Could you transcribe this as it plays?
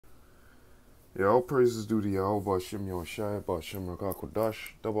Yeah, all praises due to Yahweh Bashim Yahushai Bashim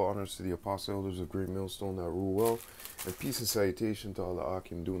Rakakodash. Double honors to the apostle elders of Great Millstone that rule well. And peace and salutation to all the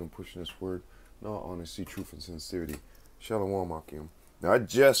Akim doing and pushing this word. In all honesty, truth, and sincerity. Shalom Akim. Now, I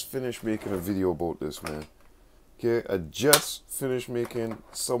just finished making a video about this, man. Okay, I just finished making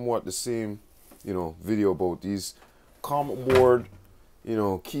somewhat the same, video about these comment board,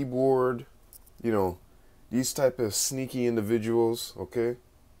 keyboard, these type of sneaky individuals, okay?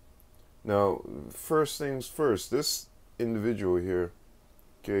 Now, first things first, this individual here,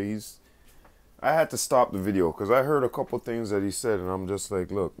 okay, I had to stop the video because I heard a couple things that he said, and I'm just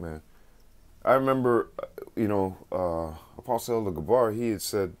like, look, man, I remember, Apostle Elder Gabar, he had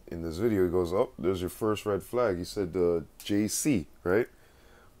said in this video, he goes, oh, there's your first red flag. He said JC, right?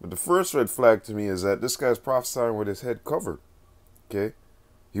 But the first red flag to me is that this guy's prophesying with his head covered, okay?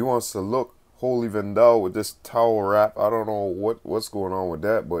 He wants to look holy Vendel with this towel wrap. I don't know what's going on with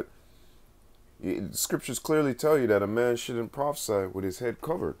that, but the scriptures clearly tell you that a man shouldn't prophesy with his head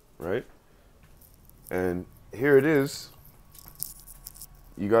covered, right? And here it is.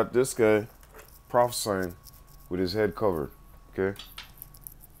 You got this guy prophesying with his head covered, okay?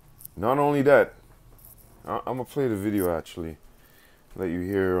 Not only that, I'm going to play the video actually. Let you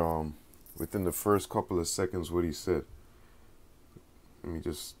hear within the first couple of seconds what he said. Let me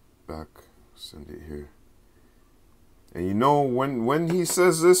just send it here. And you know, when he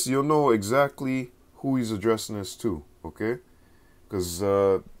says this, you'll know exactly who he's addressing this to, okay? Because,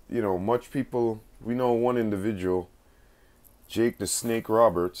 much people, we know one individual, Jake the Snake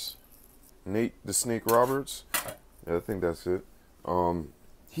Roberts, Nate the Snake Roberts, yeah, I think that's it.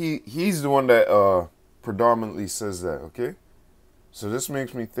 He's the one that predominantly says that, okay? So this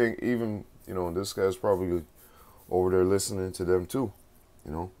makes me think even, this guy's probably over there listening to them too,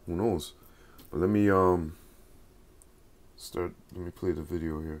 who knows? But let me play the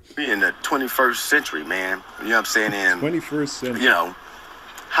video here. We in the 21st century, man. You know what I'm saying? And 21st century.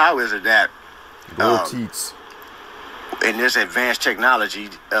 How is it that Teats. in this advanced technology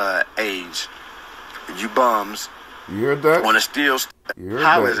age, you bums You heard that? want to steal? You heard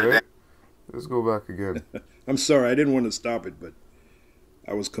How that, is it right? that? Let's go back again. I'm sorry, I didn't want to stop it, but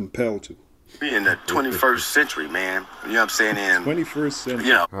I was compelled to. We in the 21st century, man. You know what I'm saying? And 21st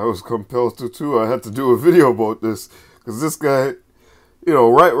century. I was compelled to too. I had to do a video about this because this guy,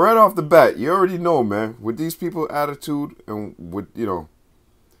 right off the bat, you already know, man. With these people's attitude and with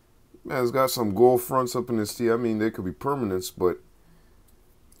man's got some gold fronts up in his teeth. I mean, they could be permanents, but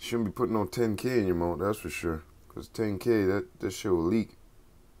you shouldn't be putting on 10K in your mouth. That's for sure. Because 10K, that shit will leak.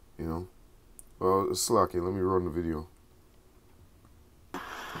 Well, it's lucky. Let me run the video.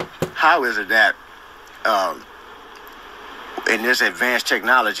 how is it that in this advanced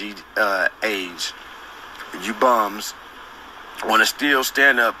technology age, you bums want to still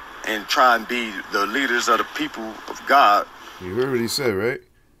stand up and try and be the leaders of the people of God? You heard what he said, right?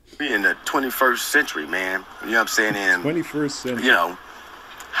 We in the 21st century, man. You know what I'm saying? And 21st century.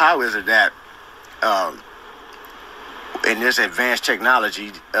 how is it that in this advanced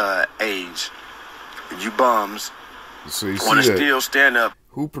technology age, you bums So you want see to that? still stand up?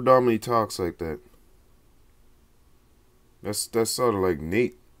 Who predominantly talks like that? That's sort of like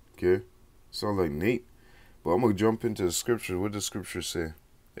Nate, okay? Sound like Nate. But I'm gonna jump into the scripture. What does the scripture say?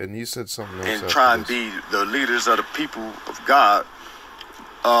 And you said something else. And after try and this. be the leaders of the people of God.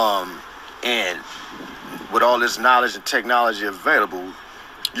 And with all this knowledge and technology available,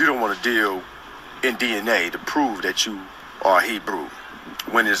 you don't want to deal in DNA to prove that you are Hebrew,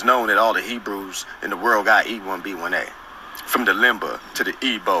 when it's known that all the Hebrews in the world got E1B1A, from the Limba to the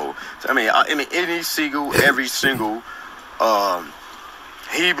Igbo. I mean, every single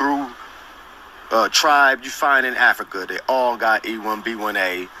Hebrew tribe you find in Africa, they all got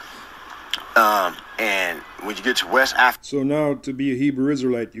E1B1A. And when you get to West Africa, So now to be a Hebrew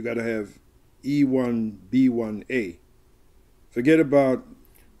Israelite, you got to have E1B1A. Forget about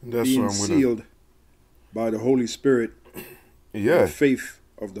That's being what I'm gonna. sealed by the Holy Spirit, Yeah, the faith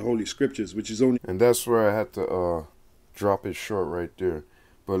of the Holy Scriptures, which is only... and that's where I had to drop it short right there.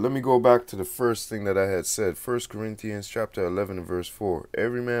 But let me go back to the first thing that I had said. 1 Corinthians chapter 11 and verse 4.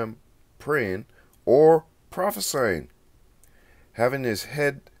 Every man praying or prophesying, having his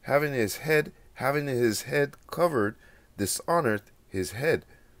head covered, dishonored his head.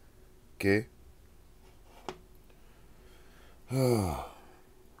 Okay?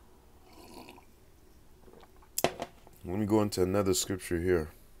 Let me go into another scripture here.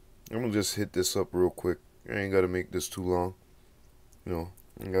 I'm gonna just hit this up real quick. I ain't gotta make this too long. I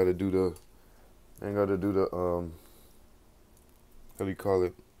ain't gotta do the how do you call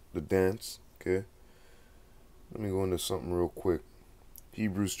it? The dance. Okay. Let me go into something real quick.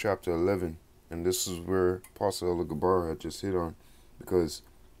 Hebrews chapter 11 And this is where Apostle Elder Gabar had just hit on, because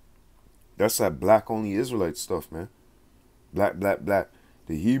that's that black only Israelite stuff, man. Black, black, black.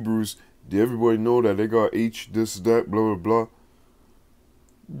 The Hebrews, everybody know that they got H, this, that, blah, blah, blah.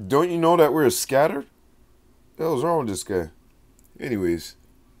 Don't you know that we're scattered? The hell's wrong with this guy? Anyways,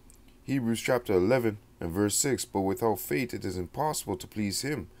 Hebrews chapter 11 and verse 6. But without faith it is impossible to please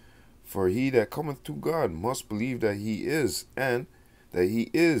him. For he that cometh to God must believe that he is, and that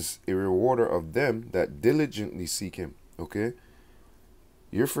he is a rewarder of them that diligently seek him. Okay?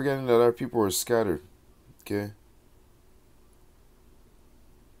 You're forgetting that our people are scattered. Okay?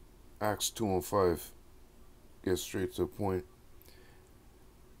 Acts 2:5. Get straight to the point.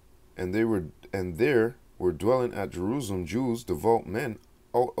 And there were dwelling at Jerusalem Jews, devout men,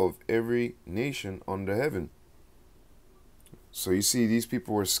 out of every nation under heaven. So you see, these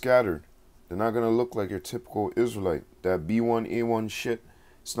people were scattered. They're not going to look like your typical Israelite. That B1, A1 shit,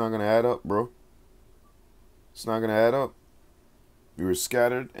 it's not going to add up, bro. It's not going to add up. You were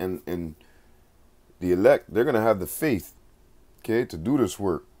scattered, and the elect, they're going to have the faith, okay, to do this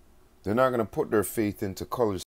work. They're not going to put their faith into colors